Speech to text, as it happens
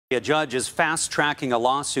A judge is fast-tracking a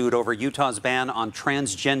lawsuit over Utah's ban on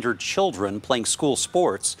transgender children playing school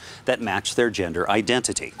sports that match their gender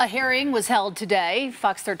identity. A hearing was held today.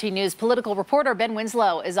 Fox 13 News political reporter Ben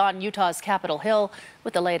Winslow is on Utah's Capitol Hill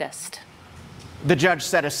with the latest. The judge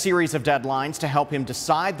set a series of deadlines to help him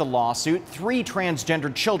decide the lawsuit. 3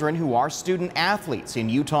 transgendered children who are student athletes in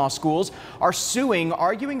Utah schools are suing,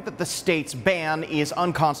 arguing that the state's ban is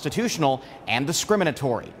unconstitutional and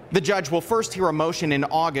discriminatory. The judge will first hear a motion in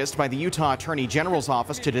August by the Utah Attorney General's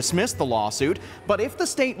office to dismiss the lawsuit. But if the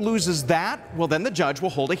state loses that, well, then the judge will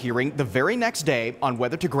hold a hearing the very next day on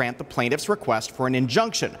whether to grant the plaintiff's request for an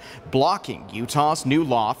injunction, blocking Utah's new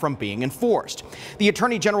law from being enforced. The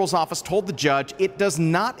Attorney General's office told the judge it does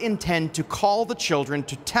not intend to call the children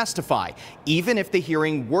to testify, even if the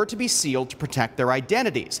hearing were to be sealed to protect their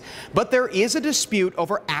identities. But there is a dispute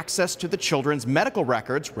over access to the children's medical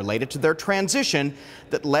records related to their transition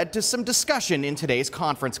that led to some discussion in today's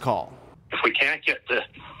conference call. If we can't get the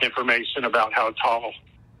information about how tall,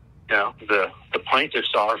 the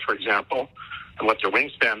plaintiffs are, for example, and what their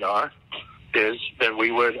wingspan are, then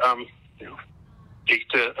we would, seek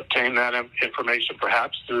to obtain that information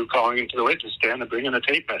perhaps through calling into the witness stand and bringing a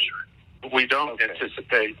tape measure. We don't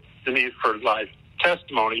anticipate the need for live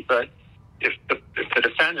testimony, but if the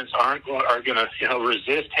defendants are going to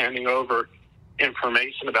resist handing over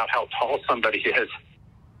information about how tall somebody is,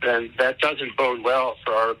 then that doesn't bode well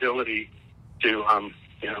for our ability to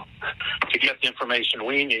get the information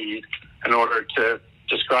we need in order to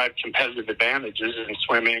describe competitive advantages in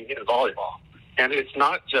swimming and volleyball. And it's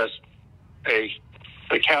not just a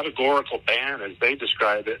categorical ban as they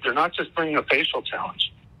describe it. They're not just bringing a facial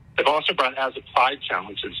challenge. They've also brought as applied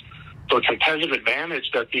challenges. So a competitive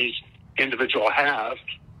advantage that these individuals have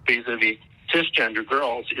vis-a-vis cisgender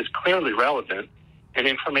girls is clearly relevant and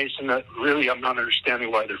information that really I'm not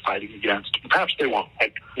understanding why they're fighting against. Perhaps they won't.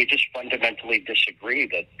 We just fundamentally disagree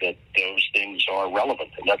that those things are relevant,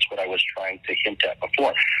 and that's what I was trying to hint at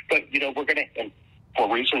before. But, we're going to,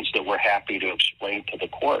 for reasons that we're happy to explain to the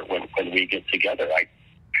court when we get together,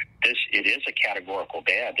 it is a categorical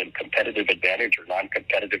ban, and competitive advantage or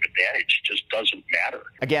non-competitive advantage just doesn't matter.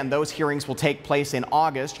 Again, those hearings will take place in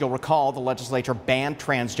August. You'll recall the legislature banned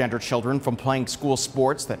transgender children from playing school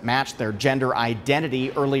sports that match their gender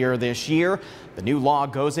identity earlier this year. The new law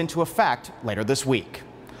goes into effect later this week.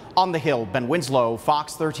 On the Hill, Ben Winslow,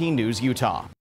 Fox 13 News, Utah.